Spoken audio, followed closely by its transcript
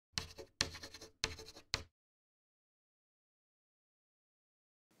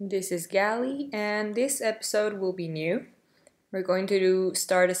This is Gali, and this episode will be new. We're going to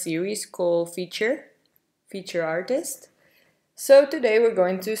start a series called Feature Artist. So today we're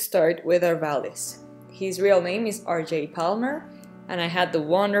going to start with Arvalis. His real name is RJ Palmer, and I had the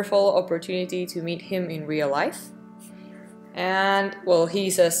wonderful opportunity to meet him in real life. And well,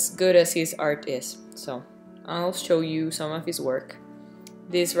 he's as good as his art is, so I'll show you some of his work.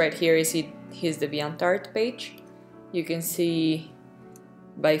 This right here is his DeviantArt page. You can see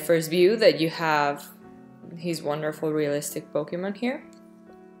by first view that you have his wonderful realistic Pokemon here.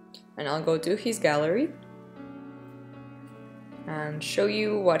 And I'll go to his gallery and show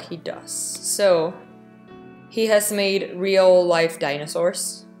you what he does. So he has made real life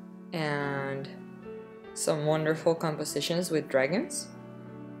dinosaurs and some wonderful compositions with dragons.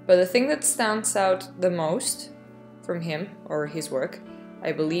 But the thing that stands out the most from him or his work,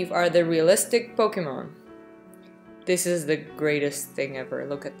 I believe, are the realistic Pokemon. This is the greatest thing ever.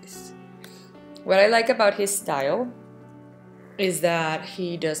 Look at this. What I like about his style is that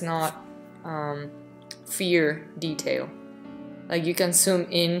he does not fear detail. Like, you can zoom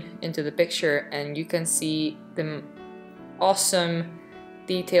into the picture and you can see the awesome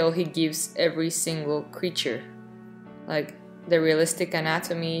detail he gives every single creature. Like the realistic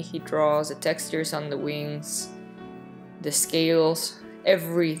anatomy he draws, the textures on the wings, the scales,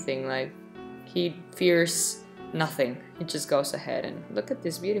 everything. Like, he fears nothing. He just goes ahead and look at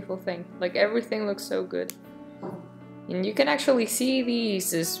this beautiful thing. Like, everything looks so good. And you can actually see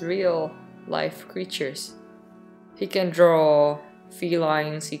these as real life creatures. He can draw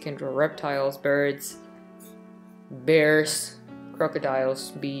felines, he can draw reptiles, birds, bears,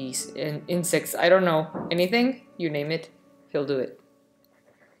 crocodiles, bees, and insects. I don't know, anything, you name it, he'll do it.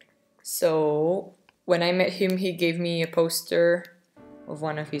 So when I met him, he gave me a poster of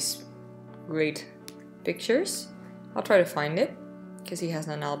one of his great pictures. I'll try to find it because he has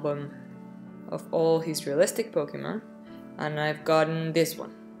an album of all his realistic Pokemon, and I've gotten this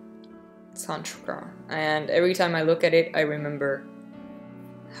one. It's Hunchcrow, and every time I look at it I remember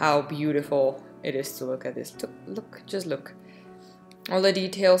how beautiful it is to look at this. Look, just look. All the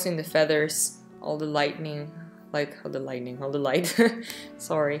details in the feathers, all the lightning, all the light,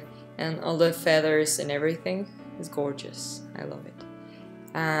 sorry, and all the feathers and everything is gorgeous. I love it.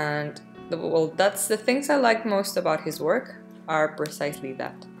 And well, that's the things I like most about his work are precisely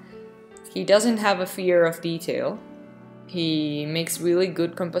that. He doesn't have a fear of detail. He makes really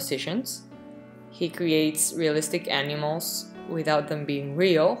good compositions. He creates realistic animals without them being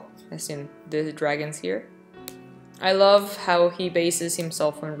real, as in the dragons here. I love how he bases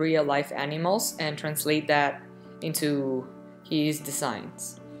himself on real life animals and translate that into his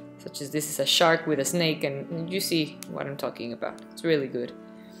designs. Such as this is a shark with a snake, and you see what I'm talking about. It's really good.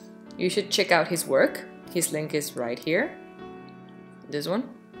 You should check out his work. His link is right here. This one.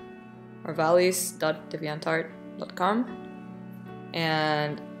 arvalis.deviantart.com.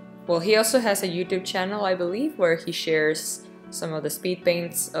 And well, he also has a YouTube channel, I believe, where he shares some of the speed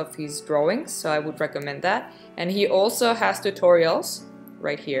paints of his drawings, so I would recommend that. And he also has tutorials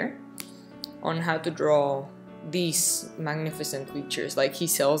right here on how to draw these magnificent creatures. Like, he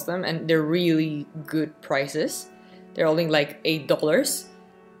sells them and they're really good prices. They're only like $8.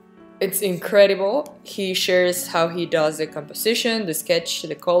 It's incredible. He shares how he does the composition, the sketch,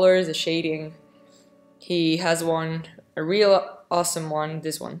 the colors, the shading. He has one, a real awesome one,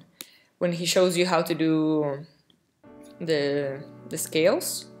 this one, when he shows you how to do the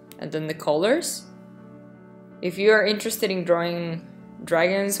scales and then the colors. If you are interested in drawing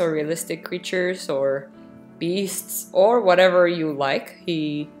dragons or realistic creatures or beasts or whatever you like,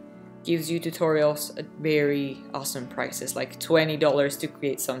 he gives you tutorials at very awesome prices, like $20 to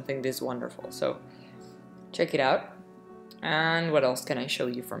create something this wonderful. So check it out. And what else can I show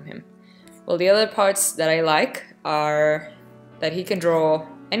you from him? Well, the other parts that I like are that he can draw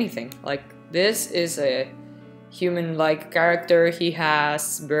anything. Like, this is a human-like character. He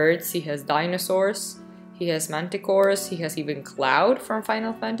has birds, he has dinosaurs, he has manticores, he has even Cloud from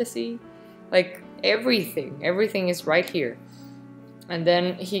Final Fantasy. Like, everything is right here. And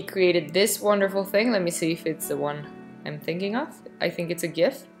then he created this wonderful thing. Let me see if it's the one I'm thinking of. I think it's a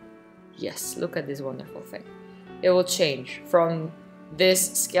GIF. Yes, look at this wonderful thing. It will change from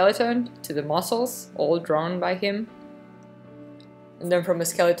this skeleton to the muscles, all drawn by him. And then from the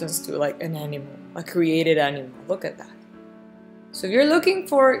skeletons to like an animal, a created animal. Look at that. So if you're looking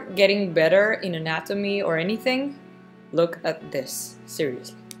for getting better in anatomy or anything, look at this.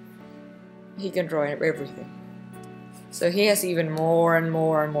 Seriously. He can draw everything. So he has even more and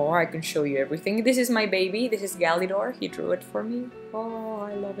more and more. I can show you everything. This is my baby. This is Galidor. He drew it for me. Oh,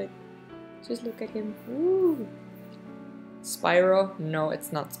 I love it. Just look at him. Ooh. Spyro? No,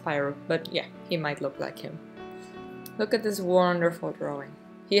 it's not Spyro, but yeah, he might look like him. Look at this wonderful drawing.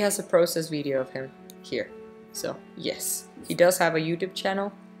 He has a process video of him here. So yes, he does have a YouTube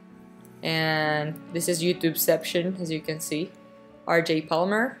channel. And this is YouTubeception, as you can see. RJ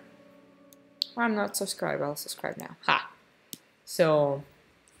Palmer. I'm not subscribed, I'll subscribe now. Ha! So,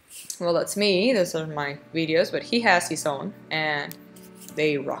 well, that's me. Those are my videos, but he has his own, and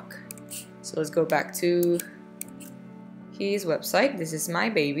they rock. So let's go back to his website. This is my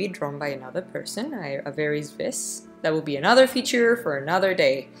baby, drawn by another person, Arvalis Vis. That will be another feature for another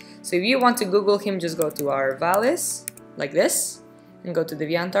day. So if you want to Google him, just go to Arvalis, like this, and go to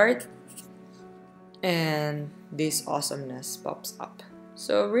DeviantArt, and this awesomeness pops up.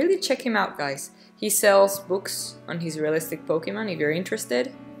 So really check him out, guys. He sells books on his realistic Pokemon if you're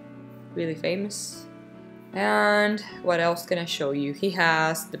interested. Really famous. And what else can I show you? He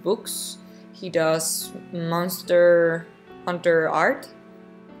has the books. He does Monster Hunter art,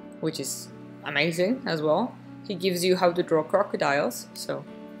 which is amazing as well. He gives you how to draw crocodiles. So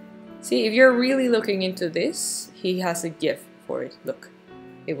see, if you're really looking into this, he has a GIF for it. Look,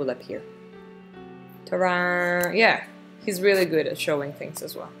 it will appear. Ta-da! Yeah, he's really good at showing things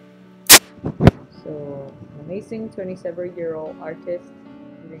as well. So, an amazing 27-year-old artist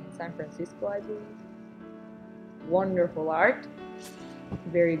living in San Francisco, I believe. Wonderful art.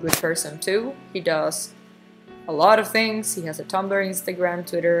 Very good person too. He does a lot of things. He has a Tumblr, Instagram,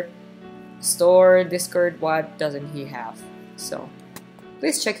 Twitter, store, Discord. What doesn't he have? So,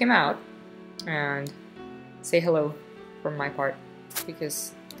 please check him out and say hello from my part,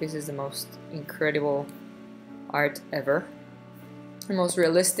 because this is the most incredible art ever. The most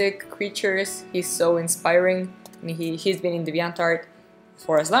realistic creatures. He's so inspiring. And he's been in DeviantArt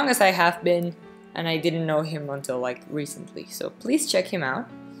for as long as I have been, and I didn't know him until like recently. So please check him out.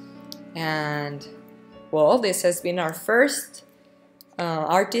 And well, this has been our first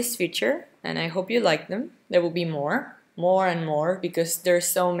artist feature, and I hope you like them. There will be more and more, because there's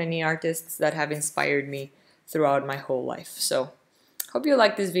so many artists that have inspired me throughout my whole life. So hope you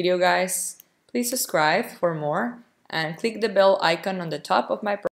like this video, guys. Please subscribe for more and click the bell icon on the top of my